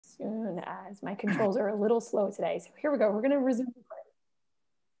soon as my controls are a little slow today. So here we go. We're going to resume.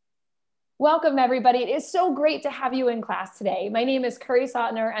 Welcome, everybody. It is so great to have you in class today. My name is Kerry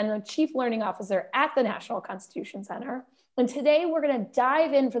Sautner. I'm the Chief Learning Officer at the National Constitution Center. And today we're going to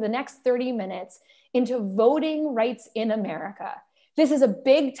dive in for the next 30 minutes into voting rights in America. This is a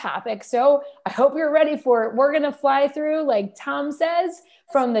big topic, so I hope you're ready for it. We're going to fly through, like Tom says,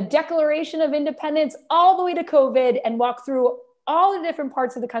 from the Declaration of Independence all the way to COVID and walk through all the different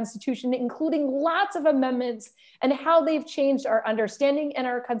parts of the Constitution, including lots of amendments and how they've changed our understanding and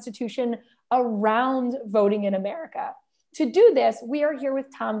our Constitution around voting in America. To do this, we are here with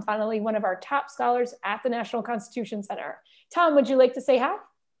Tom Donnelly, one of our top scholars at the National Constitution Center. Tom, would you like to say hi?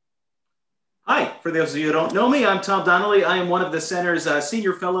 Hi, for those of you who don't know me, I'm Tom Donnelly. I am one of the Center's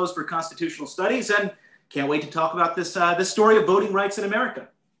Senior Fellows for Constitutional Studies, and can't wait to talk about this story of voting rights in America.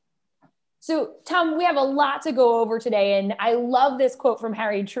 So, Tom, we have a lot to go over today, and I love this quote from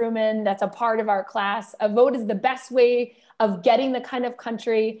Harry Truman that's a part of our class. A vote is the best way of getting the kind of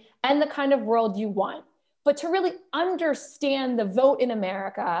country and the kind of world you want. But to really understand the vote in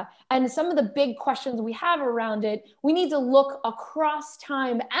America and some of the big questions we have around it, we need to look across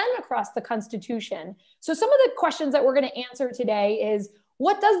time and across the Constitution. So some of the questions that we're going to answer today is,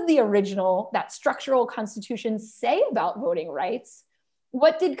 what does the original, that structural Constitution, say about voting rights?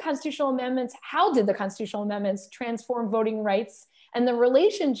 What did constitutional amendments, how did the constitutional amendments transform voting rights and the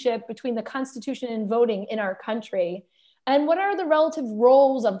relationship between the Constitution and voting in our country? And what are the relative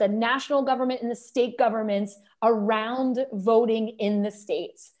roles of the national government and the state governments around voting in the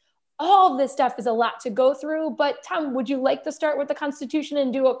states? All of this stuff is a lot to go through, but Tom, would you like to start with the Constitution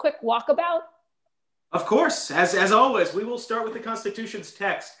and do a quick walkabout? Of course, as always, we will start with the Constitution's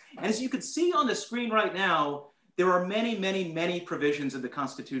text. And as you can see on the screen right now, there are many, many, many provisions of the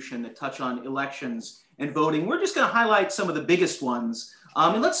Constitution that touch on elections and voting. We're just going to highlight some of the biggest ones.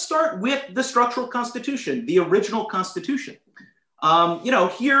 And let's start with the structural Constitution, the original Constitution.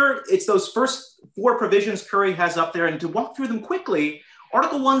 Here it's those first four provisions Kerry has up there, and to walk through them quickly,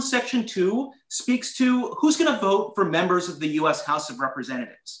 Article 1, Section 2 speaks to who's going to vote for members of the U.S. House of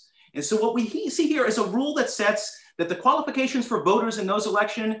Representatives. And so what we see here is a rule that sets that the qualifications for voters in those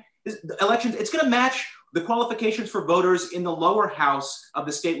elections, it's going to match the qualifications for voters in the lower house of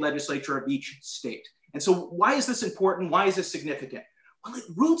the state legislature of each state. And so why is this important? Why is this significant? Well, it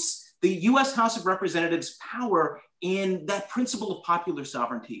roots the U.S. House of Representatives' power in that principle of popular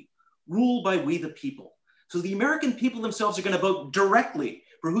sovereignty, ruled by we the people. So the American people themselves are going to vote directly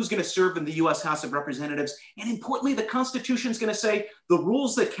for who's going to serve in the U.S. House of Representatives. And importantly, the Constitution is going to say the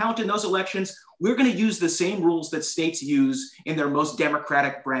rules that count in those elections, we're going to use the same rules that states use in their most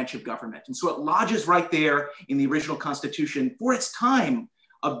democratic branch of government. And so it lodges right there in the original Constitution for its time,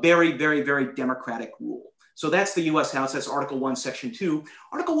 a very, very, very democratic rule. So that's the U.S. House, that's Article 1, Section 2.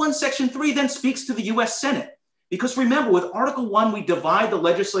 Article 1, Section 3 then speaks to the U.S. Senate. Because remember, with Article 1, we divide the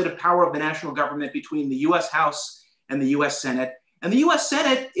legislative power of the national government between the U.S. House and the U.S. Senate. And the U.S.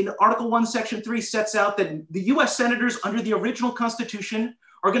 Senate, in Article 1, Section 3, sets out that the U.S. senators under the original Constitution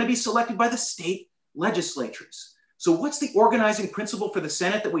are going to be selected by the state legislatures. So what's the organizing principle for the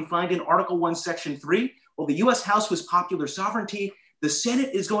Senate that we find in Article 1, Section 3? Well, the U.S. House was popular sovereignty. The Senate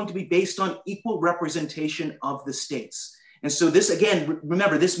is going to be based on equal representation of the states. And so this, again,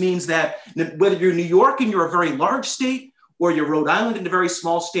 remember, this means that whether you're New York and you're a very large state, or you're Rhode Island and a very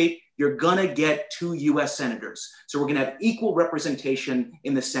small state, you're gonna get 2 US senators. So we're gonna have equal representation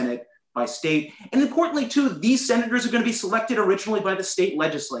in the Senate by state. And importantly too, these senators are gonna be selected originally by the state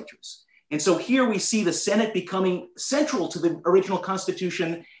legislatures. And so here we see the Senate becoming central to the original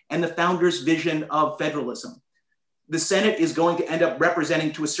Constitution and the founders' vision of federalism. The Senate is going to end up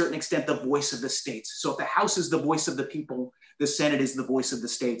representing, to a certain extent, the voice of the states. So if the House is the voice of the people, the Senate is the voice of the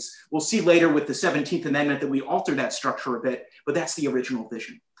states. We'll see later with the 17th Amendment that we alter that structure a bit, but that's the original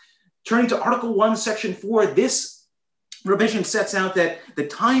vision. Turning to Article 1, Section 4, this revision sets out that the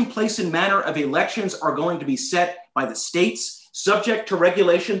time, place, and manner of elections are going to be set by the states, subject to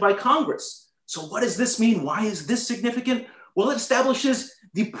regulation by Congress. So what does this mean? Why is this significant? Well, it establishes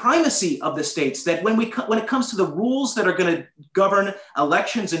the primacy of the states, that when it comes to the rules that are going to govern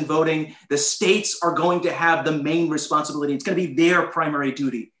elections and voting, the states are going to have the main responsibility. It's going to be their primary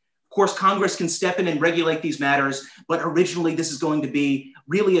duty. Of course, Congress can step in and regulate these matters, but originally this is going to be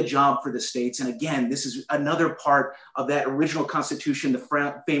really a job for the states. And again, this is another part of that original Constitution,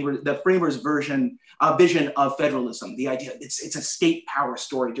 the framers' vision of federalism. The idea it's a state power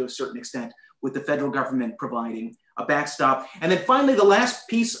story to a certain extent, with the federal government providing a backstop. And then finally, the last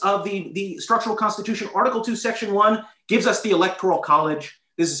piece of the structural Constitution, Article 2, Section 1, gives us the Electoral College.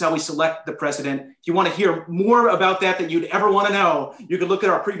 This is how we select the president. If you want to hear more about that than you'd ever want to know, you could look at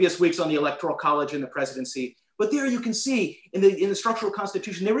our previous weeks on the Electoral College and the presidency. But there you can see in the structural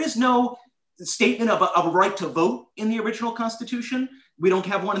Constitution, there is no statement of a right to vote in the original Constitution. We don't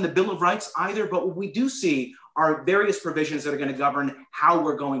have one in the Bill of Rights either, but what we do see are various provisions that are going to govern how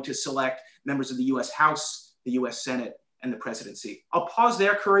we're going to select members of the US House, the US Senate, and the presidency. I'll pause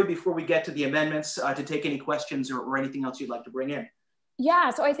there, Kerry, before we get to the amendments to take any questions or anything else you'd like to bring in.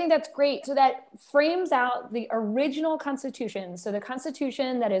 Yeah, so I think that's great. So that frames out the original Constitution. So the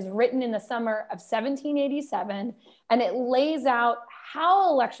Constitution that is written in the summer of 1787, and it lays out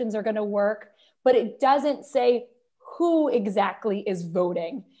how elections are going to work, but it doesn't say who exactly is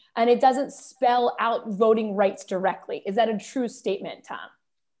voting. And it doesn't spell out voting rights directly. Is that a true statement, Tom?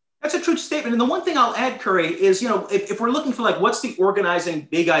 That's a true statement. And the one thing I'll add, Kerry, is, if we're looking for what's the organizing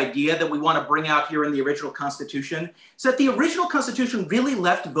big idea that we want to bring out here in the original Constitution, is that the original Constitution really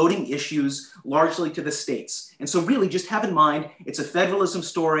left voting issues largely to the states. And so really just have in mind, it's a federalism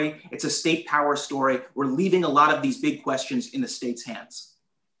story. It's a state power story. We're leaving a lot of these big questions in the states' hands.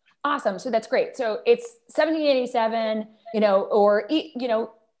 Awesome. So that's great. So it's 1787,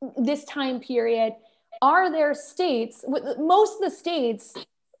 this time period. Are there states, most of the states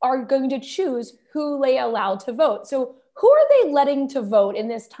are going to choose who they allow to vote. So who are they letting to vote in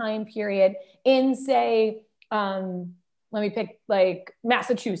this time period in, say, let me pick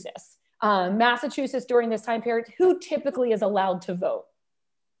Massachusetts. Massachusetts during this time period, who typically is allowed to vote?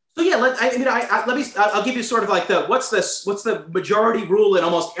 So yeah, I'll give you sort of what's the majority rule in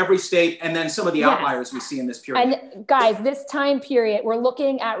almost every state, and then some of the outliers we see in this period. And guys, this time period we're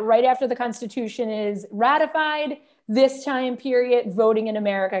looking at right after the Constitution is ratified. This time period, voting in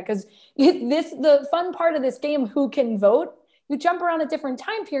America, because the fun part of this game, who can vote, you jump around at different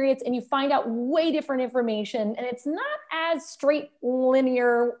time periods and you find out way different information, and it's not as straight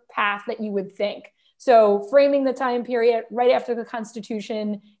linear path that you would think. So framing the time period right after the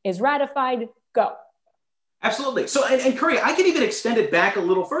Constitution is ratified, go. Absolutely. So, and Kerry, I can even extend it back a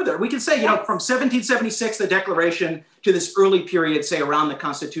little further. We can say, from 1776, the Declaration, to this early period, say around the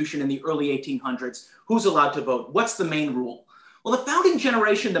Constitution in the early 1800s, who's allowed to vote? What's the main rule? Well, the founding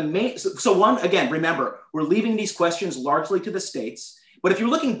generation, remember, we're leaving these questions largely to the states. But if you're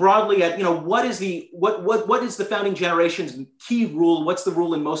looking broadly at, what is the founding generation's key rule? What's the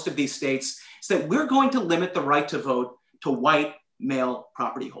rule in most of these states? It's that we're going to limit the right to vote to white male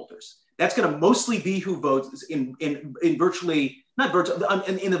property holders. That's going to mostly be who votes in the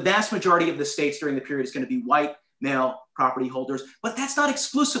vast majority of the states during the period is going to be white male property holders, but that's not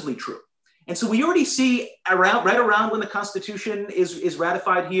exclusively true. And so we already see right around when the Constitution is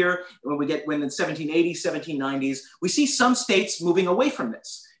ratified here, when in the 1780s, 1790s, we see some states moving away from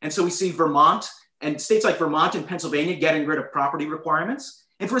this. And so we see Vermont and states like Vermont and Pennsylvania getting rid of property requirements.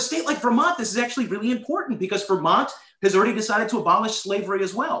 And for a state like Vermont, this is actually really important because Vermont has already decided to abolish slavery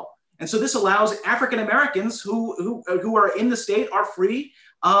as well. And so this allows African Americans who are in the state are free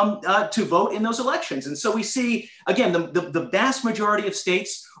to vote in those elections. And so we see, again, the vast majority of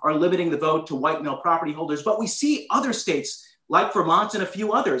states are limiting the vote to white male property holders, but we see other states like Vermont and a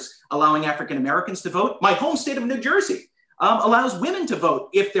few others allowing African Americans to vote. My home state of New Jersey allows women to vote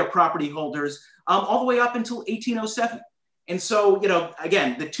if they're property holders all the way up until 1807. And so,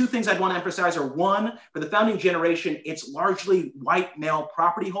 again, the two things I'd want to emphasize are, one, for the founding generation, it's largely white male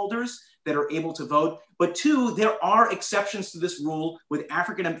property holders that are able to vote. But two, there are exceptions to this rule with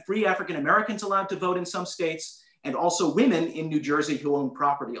free African Americans allowed to vote in some states, and also women in New Jersey who own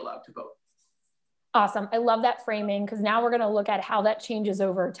property allowed to vote. Awesome. I love that framing, because now we're going to look at how that changes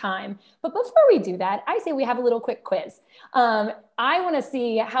over time. But before we do that, I say we have a little quick quiz. I want to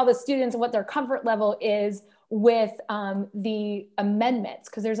see how the students, what their comfort level is with the amendments,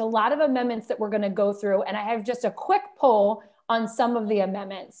 because there's a lot of amendments that we're going to go through, and I have just a quick poll on some of the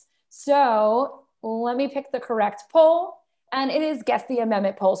amendments. So let me pick the correct poll, and it is Guess the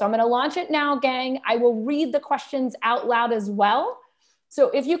Amendment poll. So I'm going to launch it now, gang. I will read the questions out loud as well. So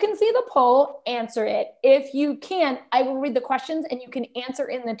if you can see the poll, answer it. If you can't, I will read the questions and you can answer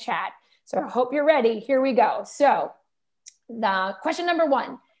in the chat. So I hope you're ready. Here we go. So the question number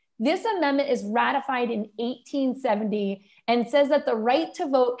one. This amendment is ratified in 1870 and says that the right to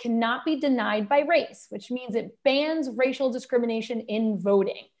vote cannot be denied by race, which means it bans racial discrimination in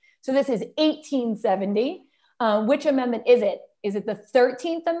voting. So this is 1870. Which amendment is it? Is it the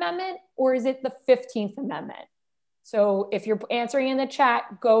 13th Amendment or is it the 15th Amendment? So if you're answering in the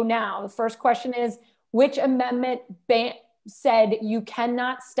chat, go now. The first question is, which amendment said you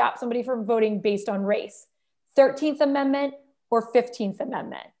cannot stop somebody from voting based on race? 13th Amendment or 15th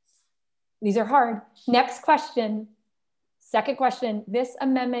Amendment? These are hard. Next question. Second question, this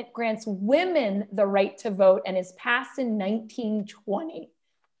amendment grants women the right to vote and is passed in 1920.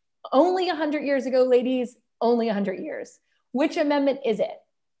 Only 100 years ago, ladies, only 100 years. Which amendment is it?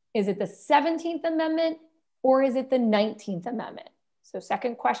 Is it the 17th Amendment or is it the 19th Amendment? So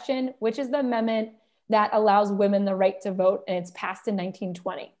second question, which is the amendment that allows women the right to vote and it's passed in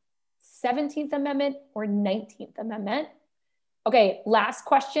 1920? 17th Amendment or 19th Amendment? Okay, last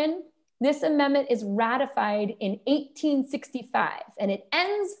question. This amendment is ratified in 1865 and it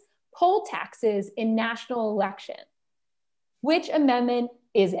ends poll taxes in national election. Which amendment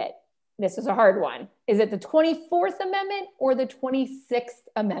is it? This is a hard one. Is it the 24th Amendment or the 26th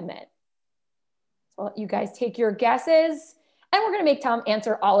Amendment? So I'll let you guys take your guesses. And we're going to make Tom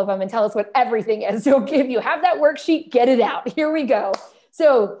answer all of them and tell us what everything is. So if you have that worksheet, get it out. Here we go.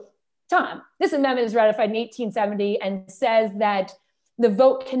 So Tom, this amendment is ratified in 1870 and says that the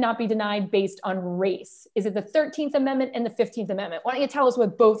vote cannot be denied based on race. Is it the 13th Amendment and the 15th Amendment? Why don't you tell us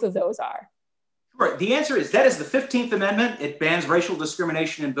what both of those are? Sure. The answer is that is the 15th Amendment. It bans racial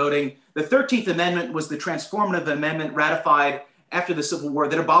discrimination in voting. The 13th Amendment was the transformative amendment ratified after the Civil War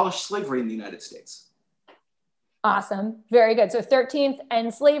that abolished slavery in the United States. Awesome. Very good. So 13th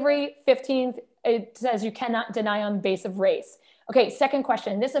and slavery, 15th, it says you cannot deny on the base of race. Okay, second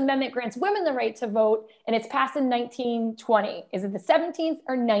question. This amendment grants women the right to vote and it's passed in 1920. Is it the 17th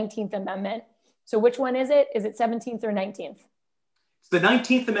or 19th Amendment? So which one is it? Is it 17th or 19th? It's the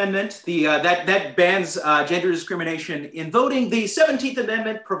 19th Amendment. That bans gender discrimination in voting. The 17th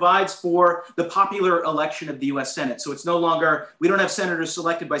Amendment provides for the popular election of the US Senate. So it's no longer, we don't have senators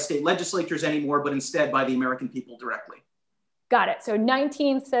selected by state legislatures anymore, but instead by the American people directly. Got it. So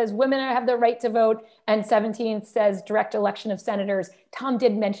 19th says women have the right to vote and 17th says direct election of senators. Tom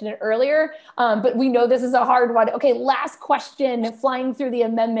did mention it earlier, but we know this is a hard one. Okay, last question, flying through the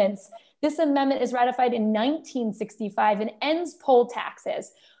amendments. This amendment is ratified in 1965 and ends poll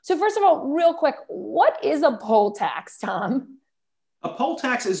taxes. So first of all, real quick, what is a poll tax, Tom? A poll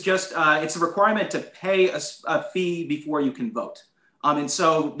tax is just, it's a requirement to pay a fee before you can vote. And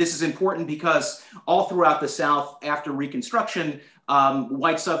so this is important because all throughout the South after Reconstruction,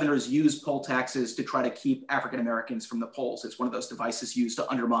 white Southerners used poll taxes to try to keep African Americans from the polls. It's one of those devices used to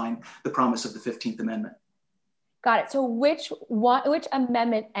undermine the promise of the 15th Amendment. Got it. So which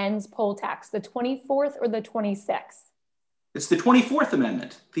amendment ends poll tax, the 24th or the 26th? It's the 24th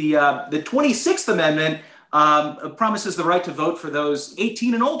Amendment. The 26th Amendment promises the right to vote for those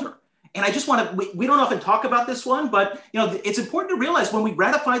 18 and older. And I just want to, we don't often talk about this one, but it's important to realize when we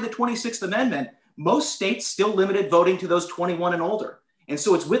ratified the 26th Amendment, most states still limited voting to those 21 and older. And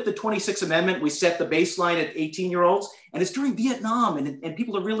so it's with the 26th Amendment, we set the baseline at 18-year-olds, and it's during Vietnam, and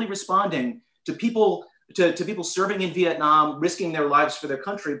people are really responding to people serving in Vietnam, risking their lives for their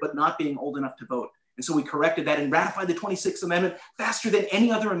country, but not being old enough to vote. And so we corrected that and ratified the 26th Amendment faster than any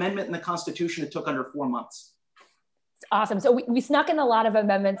other amendment in the Constitution. It took under 4 months. Awesome. So we snuck in a lot of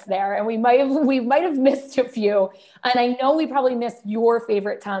amendments there, and we might have missed a few. And I know we probably missed your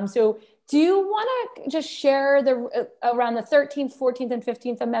favorite, Tom. So do you want to just share around the 13th, 14th, and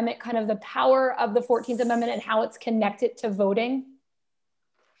 15th Amendment, kind of the power of the 14th Amendment and how it's connected to voting?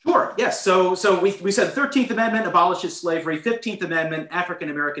 Sure. Yes. So we said the 13th Amendment abolishes slavery. 15th Amendment, African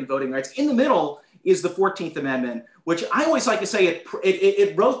American voting rights. In the middle is the 14th Amendment, which I always like to say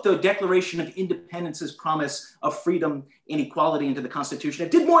it wrote the Declaration of Independence's promise of freedom and equality into the Constitution.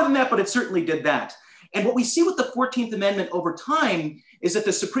 It did more than that, but it certainly did that. And what we see with the 14th Amendment over time is that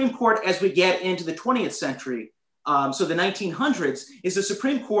the Supreme Court, as we get into the 20th century, so the 1900s, is the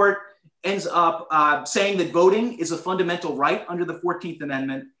Supreme Court ends up saying that voting is a fundamental right under the 14th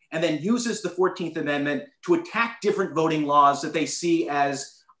Amendment, and then uses the 14th Amendment to attack different voting laws that they see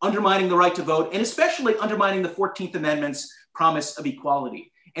as undermining the right to vote, and especially undermining the 14th Amendment's promise of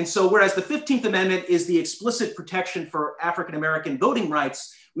equality. And so whereas the 15th Amendment is the explicit protection for African American voting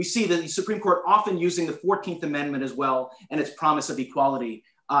rights, we see the Supreme Court often using the 14th Amendment as well and its promise of equality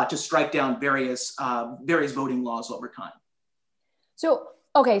to strike down various voting laws over time. So,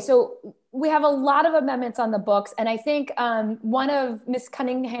 okay, so we have a lot of amendments on the books, and I think one of Ms.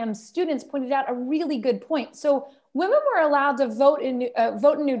 Cunningham's students pointed out a really good point. So women were allowed to vote in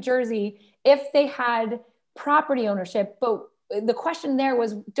New Jersey if they had property ownership, but the question there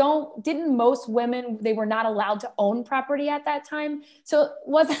was, didn't most women, they were not allowed to own property at that time? So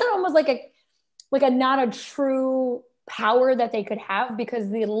was that almost like a not a true power that they could have because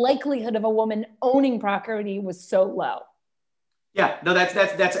the likelihood of a woman owning property was so low? Yeah, no, that's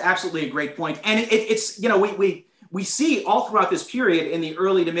absolutely a great point. And it's we see all throughout this period in the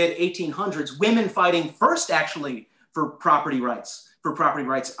early to mid 1800s, women fighting first actually for property rights. for property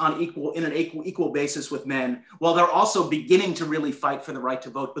rights in an equal basis with men, while they're also beginning to really fight for the right to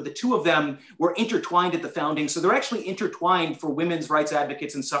vote. But the two of them were intertwined at the founding. So they're actually intertwined for women's rights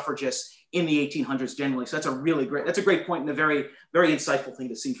advocates and suffragists in the 1800s generally. So that's a great point and a very, very insightful thing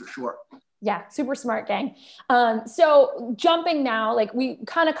to see for sure. Yeah, super smart, gang. So jumping now, like we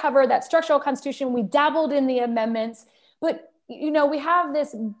kind of covered that structural constitution, we dabbled in the amendments, but we have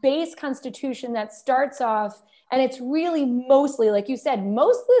this base constitution that starts off, and it's really mostly, like you said,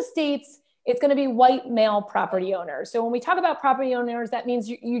 most of the states, it's going to be white male property owners. So when we talk about property owners, that means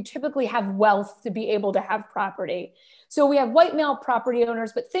you typically have wealth to be able to have property. So we have white male property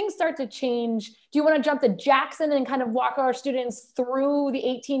owners, but things start to change. Do you want to jump to Jackson and kind of walk our students through the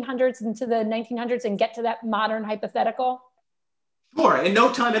 1800s into the 1900s and get to that modern hypothetical? Sure, in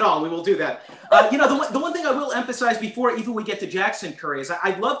no time at all, we will do that. The one thing I will emphasize before even we get to Jackson, Kerry, is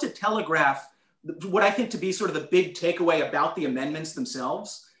I'd love to telegraph what I think to be sort of the big takeaway about the amendments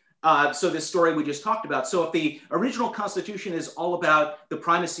themselves. So this story we just talked about. So if the original Constitution is all about the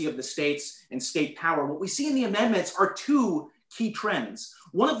primacy of the states and state power, what we see in the amendments are two key trends.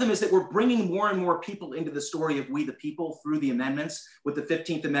 One of them is that we're bringing more and more people into the story of we the people through the amendments, with the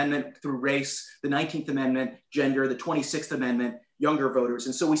 15th Amendment through race, the 19th Amendment, gender, the 26th Amendment, younger voters.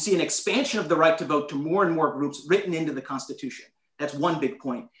 And so we see an expansion of the right to vote to more and more groups written into the Constitution. That's one big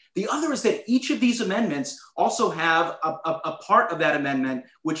point. The other is that each of these amendments also have a part of that amendment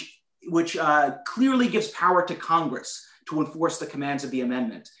which clearly gives power to Congress to enforce the commands of the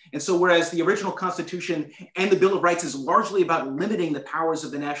amendment. And so whereas the original Constitution and the Bill of Rights is largely about limiting the powers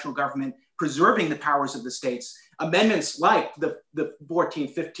of the national government, preserving the powers of the states, amendments like the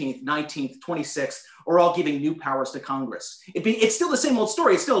 14th, 15th, 19th, 26th are all giving new powers to Congress. It's still the same old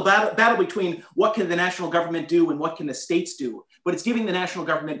story. It's still a battle between what can the national government do and what can the states do, but it's giving the national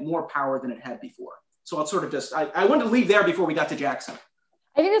government more power than it had before. So I'll sort of I wanted to leave there before we got to Jackson.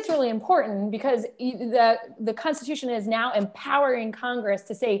 I think that's really important because the Constitution is now empowering Congress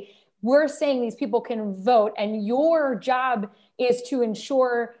to say, we're saying these people can vote and your job is to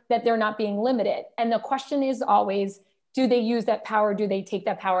ensure that they're not being limited. And the question is always, do they use that power? Do they take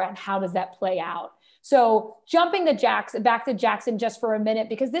that power? And how does that play out? So jumping to back to Jackson just for a minute,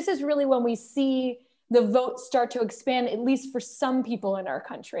 because this is really when we see the vote start to expand, at least for some people in our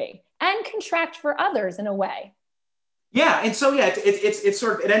country, and contract for others in a way. Yeah, and so it's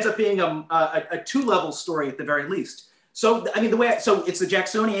sort of, it ends up being a two-level story at the very least. So I mean, so it's the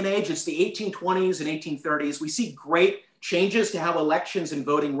Jacksonian age, it's the 1820s and 1830s. We see great changes to how elections and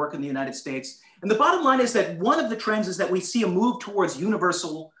voting work in the United States. And the bottom line is that one of the trends is that we see a move towards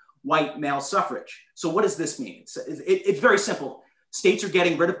universal white male suffrage. So what does this mean? It's very simple. States are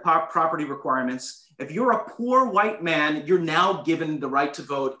getting rid of property requirements. If you're a poor white man, you're now given the right to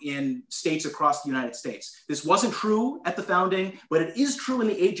vote in states across the United States. This wasn't true at the founding, but it is true in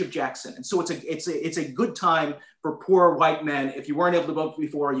the age of Jackson. And so it's a good time for poor white men. If you weren't able to vote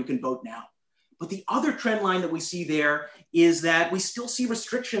before, you can vote now. But the other trend line that we see there is that we still see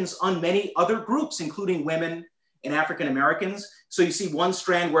restrictions on many other groups, including women and African Americans. So you see one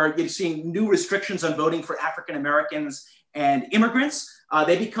strand where you're seeing new restrictions on voting for African Americans and immigrants.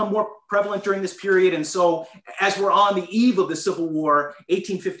 They become more prevalent during this period. And so as we're on the eve of the Civil War,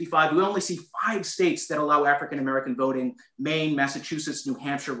 1855, we only see 5 states that allow African-American voting: Maine, Massachusetts, New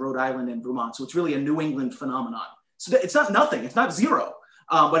Hampshire, Rhode Island, and Vermont. So it's really a New England phenomenon. So it's not nothing, it's not zero,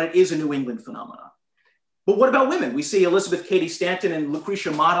 but it is a New England phenomenon. But what about women? We see Elizabeth Cady Stanton and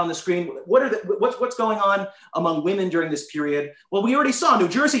Lucretia Mott on the screen. What's going on among women during this period? Well, we already saw New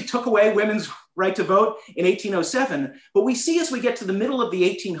Jersey took away women's right to vote in 1807. But we see as we get to the middle of the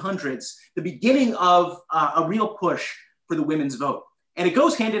 1800s, the beginning of a real push for the women's vote. And it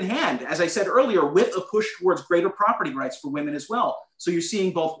goes hand in hand, as I said earlier, with a push towards greater property rights for women as well. So you're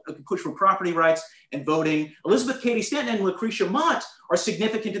seeing both a push for property rights and voting. Elizabeth Cady Stanton and Lucretia Mott are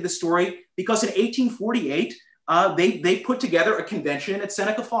significant to the story because in 1848, they put together a convention at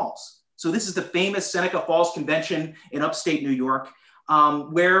Seneca Falls. So this is the famous Seneca Falls Convention in upstate New York,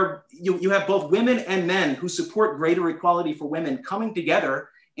 where you have both women and men who support greater equality for women coming together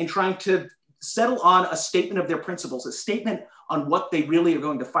and trying to settle on a statement of their principles, a statement on what they really are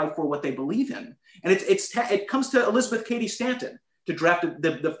going to fight for, what they believe in. And it comes to Elizabeth Cady Stanton to draft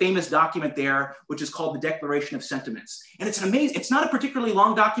the famous document there, which is called the Declaration of Sentiments. And it's amazing. It's not a particularly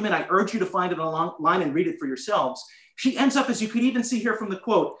long document. I urge you to find it online and read it for yourselves. She ends up, as you could even see here from the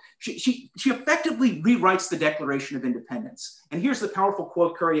quote, she effectively rewrites the Declaration of Independence. And here's the powerful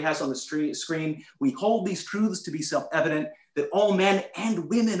quote Kerry has on the screen: "We hold these truths to be self-evident, that all men and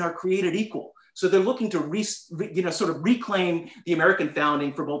women are created equal." So they're looking to sort of reclaim the American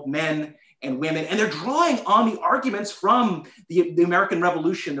founding for both men and women. And they're drawing on the arguments from the American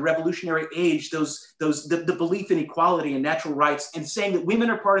Revolution, the Revolutionary Age, the belief in equality and natural rights, and saying that women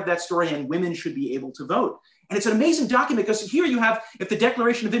are part of that story and women should be able to vote. And it's an amazing document because here you have, if the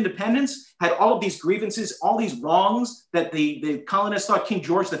Declaration of Independence had all of these grievances, all these wrongs that the colonists thought King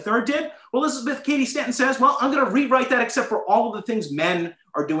George III did, well, Elizabeth Cady Stanton says, well, I'm going to rewrite that except for all of the things men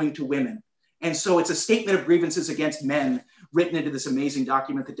are doing to women. And so it's a statement of grievances against men written into this amazing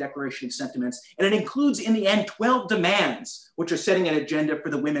document, the Declaration of Sentiments. And it includes, in the end, 12 demands, which are setting an agenda for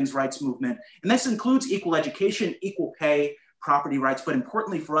the women's rights movement. And this includes equal education, equal pay, property rights. But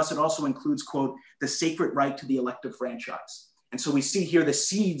importantly for us, it also includes, quote, the sacred right to the elective franchise. And so we see here the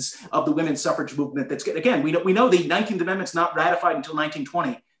seeds of the women's suffrage movement. That's, again, we know the 19th Amendment's not ratified until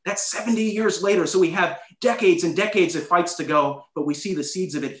 1920. That's 70 years later. So we have decades and decades of fights to go, but we see the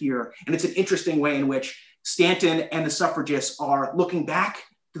seeds of it here. And it's an interesting way in which Stanton and the suffragists are looking back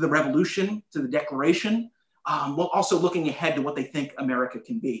to the revolution, to the Declaration, while also looking ahead to what they think America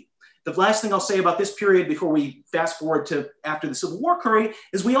can be. The last thing I'll say about this period before we fast forward to after the Civil War, Kerry,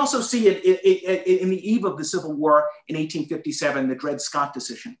 is we also see it in the eve of the Civil War in 1857, the Dred Scott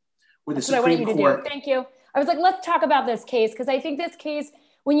decision, where the Supreme Court. Thank you. I was like, let's talk about this case, because I think this case,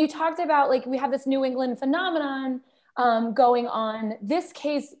 when you talked about, like, we have this New England phenomenon going on, this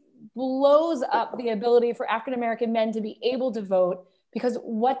case blows up the ability for African-American men to be able to vote, because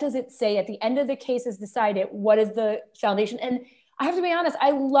what does it say? At the end of the case is decided, what is the foundation? And I have to be honest,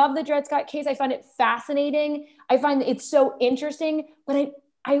 I love the Dred Scott case. I find it fascinating. I find it's so interesting, but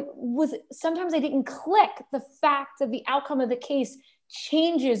sometimes I didn't click the fact that the outcome of the case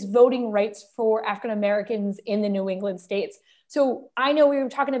changes voting rights for African-Americans in the New England states. So I know we were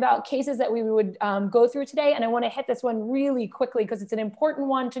talking about cases that we would go through today, and I want to hit this one really quickly because it's an important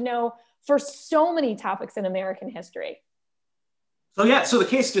one to know for so many topics in American history. So the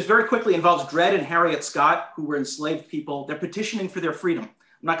case just very quickly involves Dred and Harriet Scott, who were enslaved people. They're petitioning for their freedom. I'm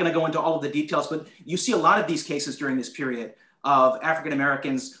not going to go into all of the details, but you see a lot of these cases during this period of African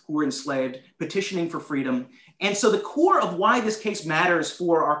Americans who were enslaved petitioning for freedom. And so the core of why this case matters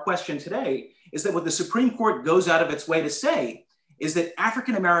for our question today is that what the Supreme Court goes out of its way to say is that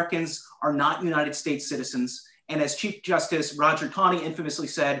African Americans are not United States citizens. And as Chief Justice Roger Taney infamously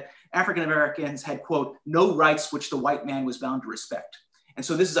said, African Americans had, quote, no rights which the white man was bound to respect. And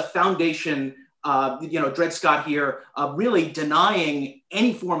so this is a foundation, Dred Scott here, really denying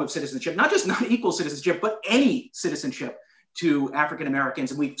any form of citizenship, not just not equal citizenship, but any citizenship to African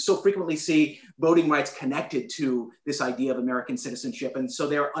Americans. And we so frequently see voting rights connected to this idea of American citizenship. And so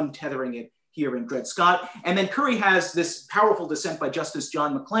they're untethering it here in Dred Scott. And then Kerry has this powerful dissent by Justice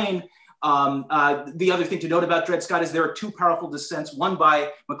John McLean. The other thing to note about Dred Scott is there are two powerful dissents, one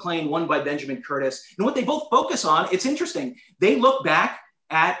by McLean, one by Benjamin Curtis. And what they both focus on, it's interesting. They look back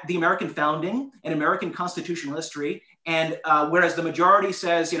at the American founding and American constitutional history. And whereas the majority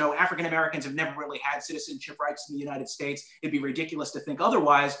says, African Americans have never really had citizenship rights in the United States, it'd be ridiculous to think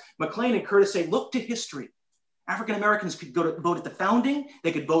otherwise. McLean and Curtis say, look to history. African Americans could go to vote at the founding.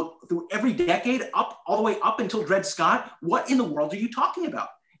 They could vote through every decade, all the way up until Dred Scott. What in the world are you talking about?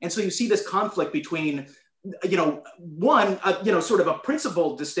 And so you see this conflict between, sort of a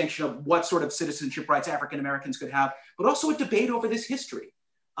principled distinction of what sort of citizenship rights African Americans could have, but also a debate over this history.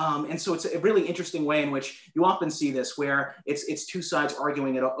 And so it's a really interesting way in which you often see this, where it's two sides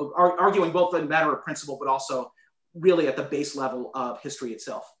arguing both in a matter of principle, but also really at the base level of history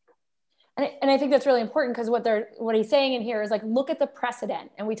itself. And I think that's really important, because what he's saying in here is, like, look at the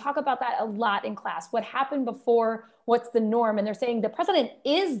precedent. And we talk about that a lot in class. What happened before? What's the norm? And they're saying the precedent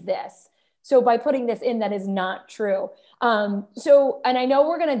is this. So by putting this in, that is not true. And I know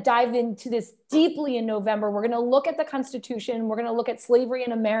we're going to dive into this deeply in November. We're going to look at the Constitution. We're going to look at slavery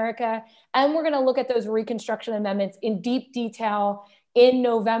in America. And we're going to look at those Reconstruction amendments in deep detail in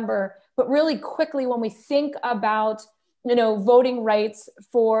November. But really quickly, when we think about voting rights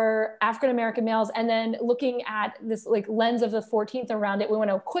for African-American males, and then looking at this lens of the 14th around it, we want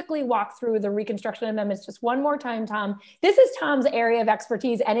to quickly walk through the Reconstruction amendments just one more time, Tom. This is Tom's area of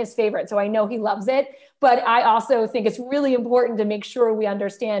expertise and his favorite, so I know he loves it, but I also think it's really important to make sure we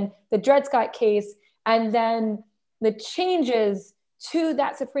understand the Dred Scott case and then the changes to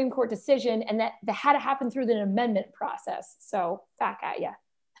that Supreme Court decision, and that had to happen through the amendment process. So back at you.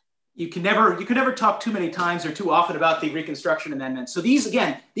 You can never talk too many times or too often about the Reconstruction Amendments. So these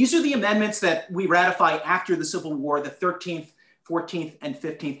are the amendments that we ratify after the Civil War, the 13th, 14th, and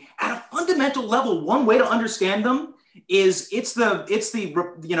 15th. At a fundamental level, one way to understand them is it's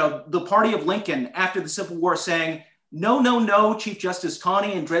the party of Lincoln after the Civil War saying, no, Chief Justice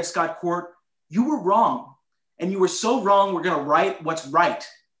Taney and Dred Scott Court, you were wrong. And you were so wrong, we're going to write what's right.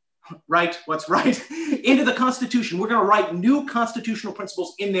 Right, what's right, into the Constitution. We're going to write new constitutional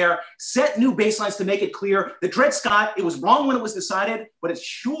principles in there, set new baselines to make it clear that Dred Scott, it was wrong when it was decided, but it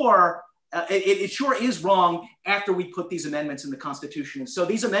sure is wrong after we put these amendments in the Constitution. And so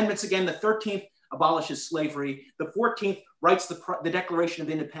these amendments, again, the 13th abolishes slavery. The 14th writes the Declaration of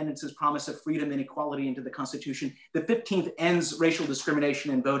Independence's promise of freedom and equality into the Constitution. The 15th ends racial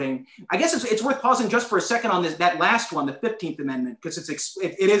discrimination in voting. I guess it's worth pausing just for a second on that last one, the 15th Amendment, because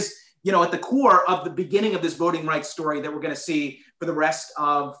it is, at the core of the beginning of this voting rights story that we're going to see for the rest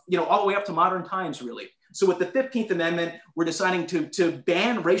of, all the way up to modern times, really. So with the 15th Amendment, we're deciding to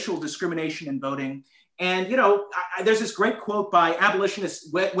ban racial discrimination in voting. And, there's this great quote by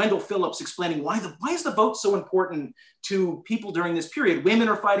abolitionist Wendell Phillips explaining why is the vote so important to people during this period. Women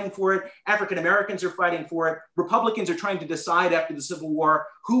are fighting for it. African Americans are fighting for it. Republicans are trying to decide after the Civil War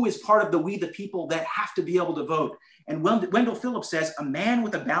who is part of the we the people that have to be able to vote. And Wendell Phillips says, a man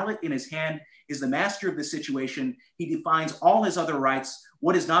with a ballot in his hand is the master of the situation. He defines all his other rights.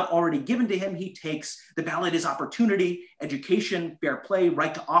 What is not already given to him, he takes. The ballot is opportunity, education, fair play,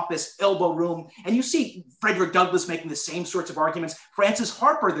 right to office, elbow room. And you see Frederick Douglass making the same sorts of arguments. Frances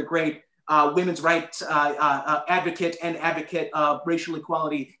Harper, the great women's rights advocate and advocate of racial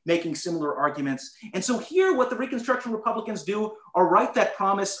equality, making similar arguments. And so here, what the Reconstruction Republicans do are write that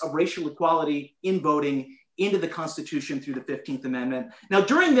promise of racial equality in voting into the Constitution through the 15th Amendment. Now,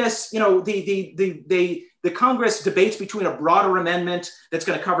 during this, the Congress debates between a broader amendment that's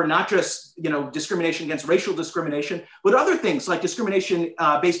going to cover not just, discrimination against racial discrimination, but other things like discrimination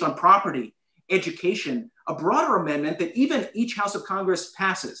based on property, education, a broader amendment that even each House of Congress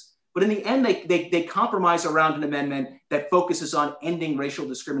passes. But in the end, they compromise around an amendment that focuses on ending racial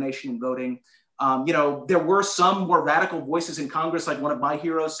discrimination in voting. There were some more radical voices in Congress, like one of my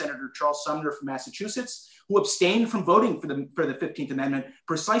heroes, Senator Charles Sumner from Massachusetts, who abstained from voting for the 15th Amendment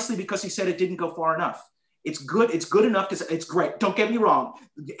precisely because he said it didn't go far enough. It's good enough it's great. Don't get me wrong.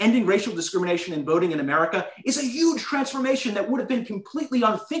 Ending racial discrimination in voting in America is a huge transformation that would have been completely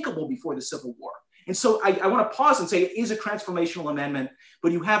unthinkable before the Civil War. And so I want to pause and say it is a transformational amendment,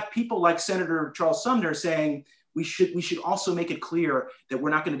 but you have people like Senator Charles Sumner saying we should also make it clear that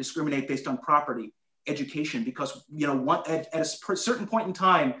we're not going to discriminate based on property, education, because at a certain point in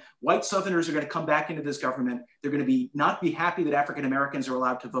time, white Southerners are going to come back into this government. They're going to not be happy that African Americans are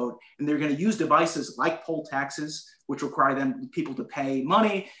allowed to vote, and they're going to use devices like poll taxes, which require people to pay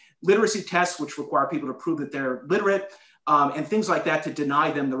money, literacy tests, which require people to prove that they're literate, and things like that to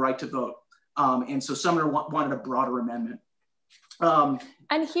deny them the right to vote. And so Sumner wanted a broader amendment. And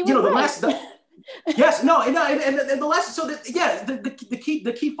he was Yes, no, and the last, so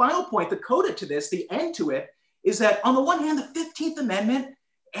the key final point, the coda to this, the end to it, is that on the one hand, the 15th Amendment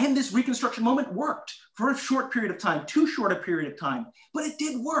and this Reconstruction moment worked for a short period of time, too short a period of time, but it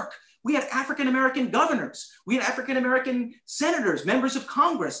did work. We had African-American governors, we had African-American senators, members of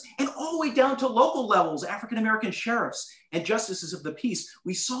Congress, and all the way down to local levels, African-American sheriffs and justices of the peace.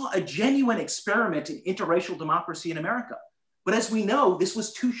 We saw a genuine experiment in interracial democracy in America. But as we know, this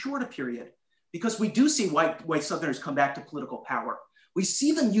was too short a period, because we do see white Southerners come back to political power. We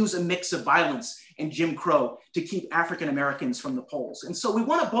see them use a mix of violence and Jim Crow to keep African Americans from the polls. And so we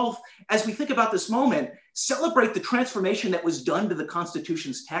want to both, as we think about this moment, celebrate the transformation that was done to the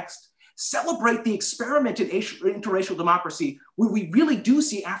Constitution's text, celebrate the experiment in interracial democracy, where we really do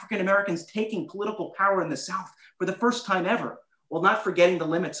see African Americans taking political power in the South for the first time ever, while not forgetting the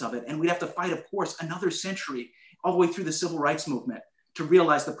limits of it. And we'd have to fight, of course, another century all the way through the Civil Rights Movement to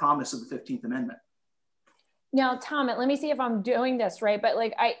realize the promise of the 15th Amendment. Now, Tom, let me see if I'm doing this right. But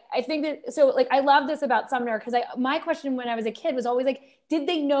I think that, I love this about Sumner, because my question when I was a kid was always did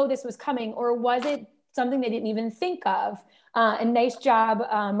they know this was coming, or was it something they didn't even think of? And nice job,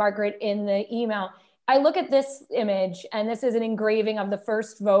 Margaret, in the email. I look at this image, and this is an engraving of the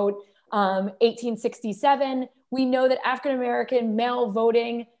first vote, 1867. We know that African-American male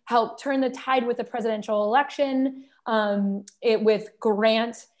voting helped turn the tide with the presidential election, with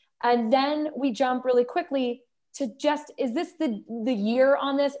Grant. And then we jump really quickly to is this the year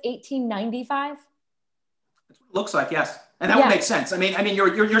on this, 1895? That's what it looks like, yes. And that would make sense. I mean,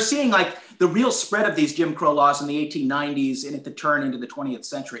 you're seeing the real spread of these Jim Crow laws in the 1890s and at the turn into the 20th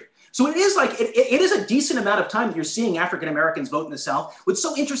century. So it is it is a decent amount of time that you're seeing African Americans vote in the South. What's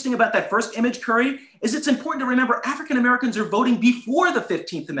so interesting about that first image, Kerry, is it's important to remember African Americans are voting before the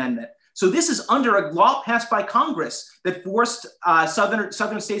 15th Amendment. So this is under a law passed by Congress that forced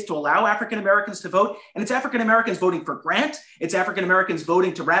southern states to allow African Americans to vote. And it's African Americans voting for Grant. It's African Americans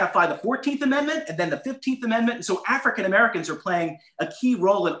voting to ratify the 14th Amendment and then the 15th Amendment. And so African Americans are playing a key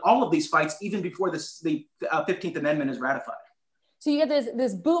role in all of these fights, even before the 15th Amendment is ratified. So you get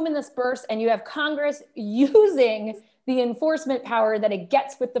this boom and this burst, and you have Congress using the enforcement power that it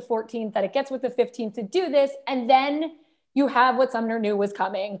gets with the 14th, that it gets with the 15th to do this. And then you have what Sumner knew was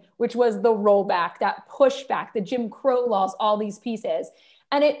coming, which was the rollback, that pushback, the Jim Crow laws, all these pieces.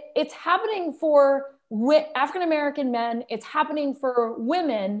 And it's happening for African-American men, it's happening for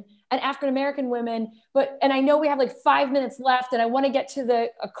women and African-American women. And I know we have like 5 minutes left, and I want to get to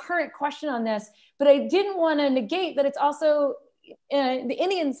a current question on this, but I didn't want to negate that it's also the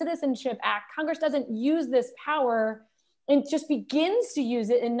Indian Citizenship Act. Congress doesn't use this power and just begins to use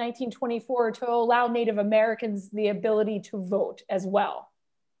it in 1924 to allow Native Americans the ability to vote as well.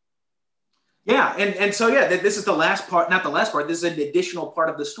 Yeah, and so yeah, this is the last part, not the last part, this is an additional part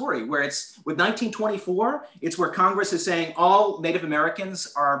of the story where it's with 1924, it's where Congress is saying all Native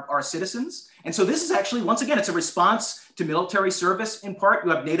Americans are citizens. And so this is actually, once again, it's a response to military service in part. You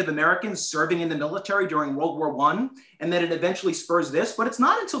have Native Americans serving in the military during World War I, and then it eventually spurs this, but it's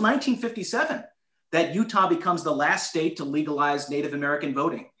not until 1957 that Utah becomes the last state to legalize Native American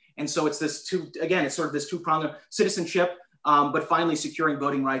voting. And so it's it's sort of this two-pronged citizenship, but finally securing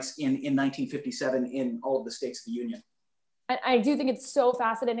voting rights in 1957 in all of the states of the Union. I do think it's so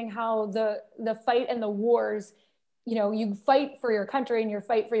fascinating how the fight and the wars, you fight for your country and you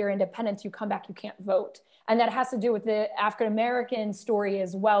fight for your independence, you come back, you can't vote. And that has to do with the African-American story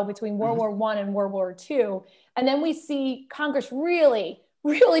as well between World War I and World War II. And then we see Congress really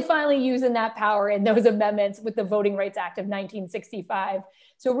finally using that power in those amendments with the Voting Rights Act of 1965.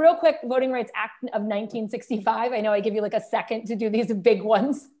 So real quick, Voting Rights Act of 1965. I know I give you like a second to do these big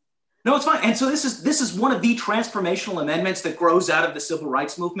ones. No, it's fine. And so this is one of the transformational amendments that grows out of the civil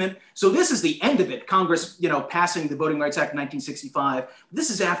rights movement. So this is the end of it, Congress, passing the Voting Rights Act in 1965. This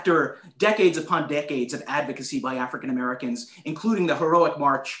is after decades upon decades of advocacy by African Americans, including the heroic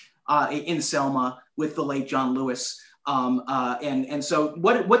march in Selma with the late John Lewis. And so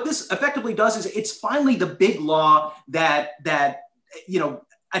what this effectively does is it's finally the big law that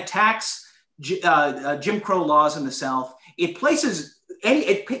attacks Jim Crow laws in the South. It places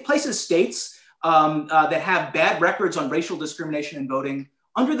states that have bad records on racial discrimination in voting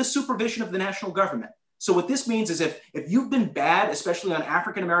under the supervision of the national government. So what this means is if you've been bad, especially on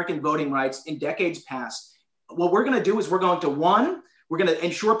African-American voting rights in decades past, what we're going to do is we're going to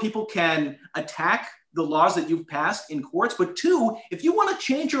ensure people can attack the laws that you've passed in courts. But two, if you want to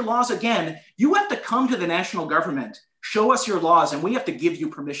change your laws again, you have to come to the national government, show us your laws, and we have to give you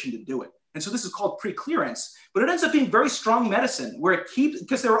permission to do it. And so this is called pre-clearance, but it ends up being very strong medicine where it keeps,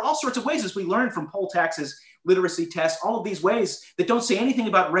 because there are all sorts of ways, as we learned from poll taxes, literacy tests, all of these ways that don't say anything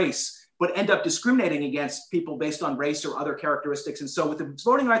about race, but end up discriminating against people based on race or other characteristics. And so with the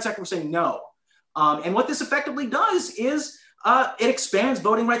Voting Rights Act, we're saying no. And what this effectively does is it expands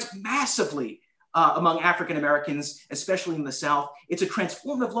voting rights massively among African Americans, especially in the South. It's a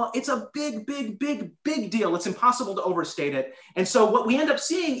transformative law. It's a big, big, big, big deal. It's impossible to overstate it. And so what we end up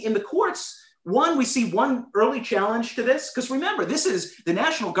seeing in the courts, we see one early challenge to this, because remember, this is the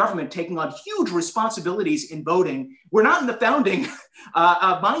national government taking on huge responsibilities in voting. We're not in the founding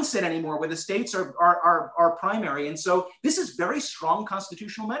mindset anymore where the states are primary. And so this is very strong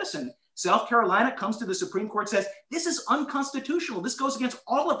constitutional medicine. South Carolina comes to the Supreme Court, says, this is unconstitutional. This goes against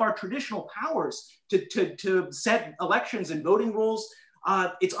all of our traditional powers to set elections and voting rules.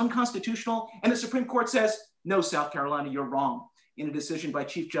 It's unconstitutional. And the Supreme Court says, no, South Carolina, you're wrong, in a decision by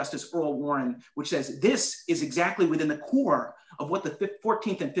Chief Justice Earl Warren, which says this is exactly within the core of what the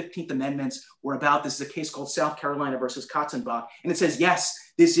 14th and 15th Amendments were about. This is a case called South Carolina versus Katzenbach. And it says, yes,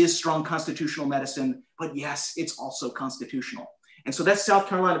 this is strong constitutional medicine, but yes, it's also constitutional. And so that's South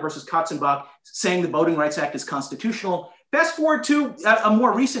Carolina versus Katzenbach saying the Voting Rights Act is constitutional. Fast forward to a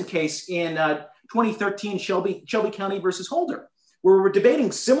more recent case in 2013, Shelby County versus Holder, where we're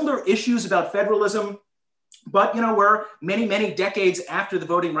debating similar issues about federalism, but we're many, many decades after the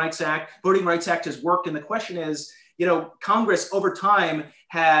Voting Rights Act. Voting Rights Act has worked, and the question is, Congress over time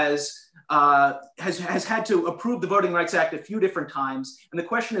has had to approve the Voting Rights Act a few different times, and the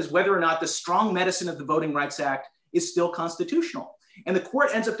question is whether or not the strong medicine of the Voting Rights Act is still constitutional. And the court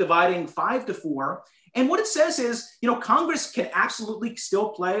ends up dividing 5-4. And what it says is, Congress can absolutely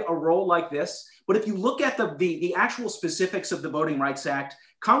still play a role like this. But if you look at the actual specifics of the Voting Rights Act,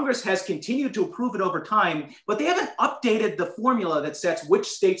 Congress has continued to approve it over time, but they haven't updated the formula that sets which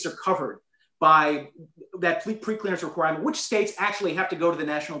states are covered by that pre-clearance requirement, which states actually have to go to the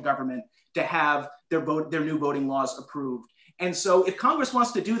national government to have their new voting laws approved. And so if Congress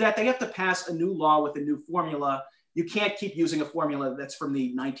wants to do that, they have to pass a new law with a new formula. You can't keep using a formula that's from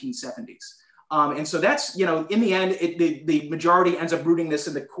the 1970s. And so that's, you know, in the end, the majority ends up rooting this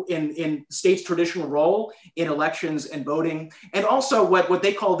in states' traditional role in elections and voting, and also what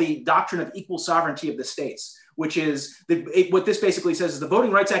they call the doctrine of equal sovereignty of the states, which is what this basically says is the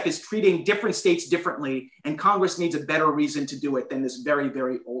Voting Rights Act is treating different states differently, and Congress needs a better reason to do it than this very,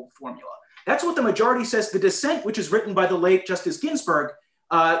 very old formula. That's what the majority says. The dissent, which is written by the late Justice Ginsburg,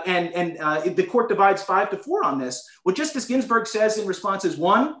 the court divides 5-4 on this. What Justice Ginsburg says in response is,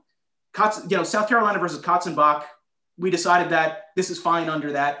 one, South Carolina versus Katzenbach, we decided that this is fine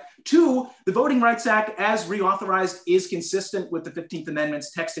under that. Two, the Voting Rights Act as reauthorized is consistent with the 15th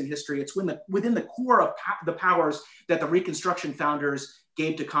Amendment's text and history. It's within the core of the powers that the Reconstruction founders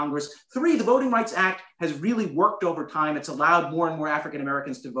gave to Congress. Three, the Voting Rights Act has really worked over time. It's allowed more and more African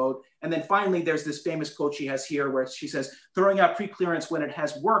Americans to vote. And then finally, there's this famous quote she has here where she says, throwing out preclearance when it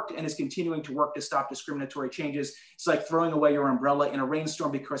has worked and is continuing to work to stop discriminatory changes, it's like throwing away your umbrella in a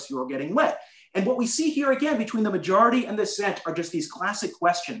rainstorm because you're getting wet. And what we see here again between the majority and the dissent are just these classic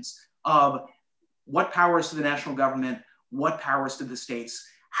questions of what powers to the national government, what powers to the states,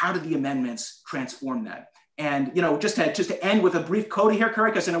 how do the amendments transform that? And, you know, just to end with a brief coda here, Kerry,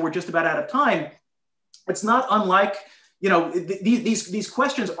 because I know we're just about out of time, it's not unlike, you know, these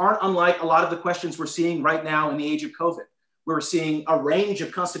questions aren't unlike a lot of the questions we're seeing right now in the age of COVID. We're seeing a range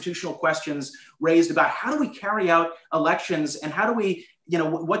of constitutional questions raised about how do we carry out elections and how do we, you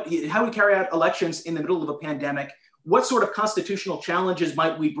know, how do we carry out elections in the middle of a pandemic? What sort of constitutional challenges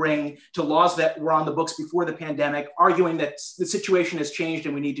might we bring to laws that were on the books before the pandemic, arguing that the situation has changed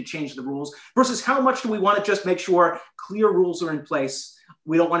and we need to change the rules, versus how much do we want to just make sure clear rules are in place?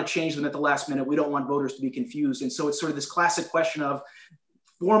 We don't want to change them at the last minute. We don't want voters to be confused. And so it's sort of this classic question of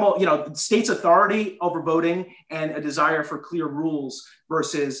formal, you know, states' authority over voting and a desire for clear rules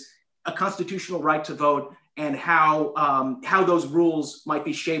versus a constitutional right to vote, and how those rules might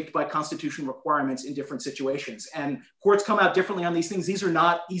be shaped by constitutional requirements in different situations. And courts come out differently on these things. These are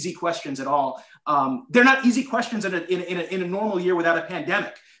not easy questions at all. They're not easy questions in a normal year without a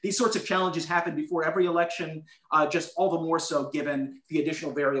pandemic. These sorts of challenges happen before every election, just all the more so given the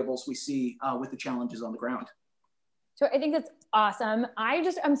additional variables we see with the challenges on the ground. So I think that's awesome.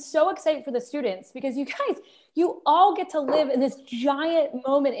 I'm so excited for the students because you guys, you all get to live in this giant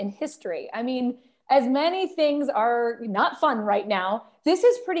moment in history. I mean, as many things are not fun right now, this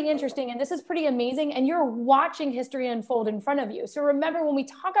is pretty interesting and this is pretty amazing, and you're watching history unfold in front of you. So remember, when we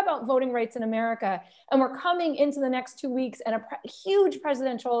talk about voting rights in America, and we're coming into the next 2 weeks and a huge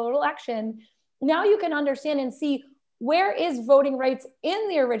presidential election, now you can understand and see where is voting rights in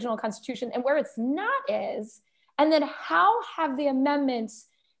the original Constitution and where it's not is, and then how have the amendments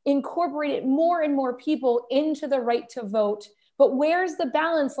incorporated more and more people into the right to vote. But where's the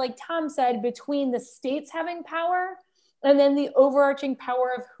balance, like Tom said, between the states having power and then the overarching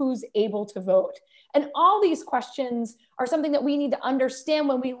power of who's able to vote? And all these questions are something that we need to understand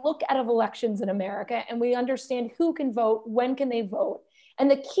when we look at elections in America and we understand who can vote, when can they vote. And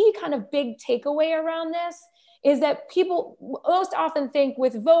the key kind of big takeaway around this is that people most often think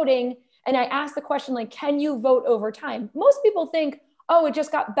with voting, and I ask the question like, can you vote over time? Most people think, oh, it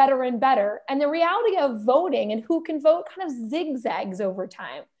just got better and better. And the reality of voting and who can vote kind of zigzags over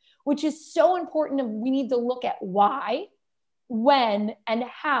time, which is so important. We need to look at why, when, and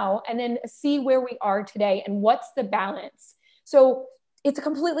how, and then see where we are today and what's the balance. So it's a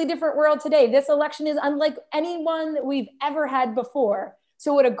completely different world today. This election is unlike anyone that we've ever had before.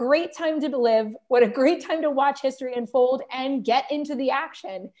 So what a great time to live, what a great time to watch history unfold and get into the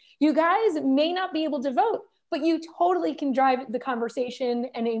action. You guys may not be able to vote, but you totally can drive the conversation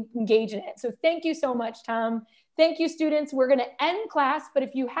and engage in it. So thank you so much, Tom. Thank you, students. We're gonna end class, but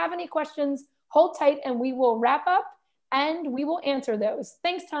if you have any questions, hold tight and we will wrap up and we will answer those.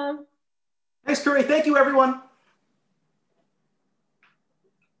 Thanks, Tom. Thanks, Kerry. Thank you, everyone.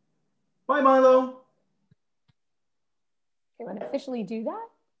 Bye, Milo. Okay, I'm gonna officially do that.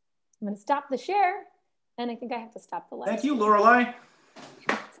 I'm gonna stop the share and I think I have to stop the live. Thank you, Lorelei.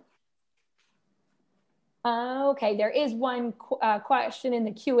 Okay, there is one question in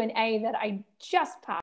the Q&A that I just popped.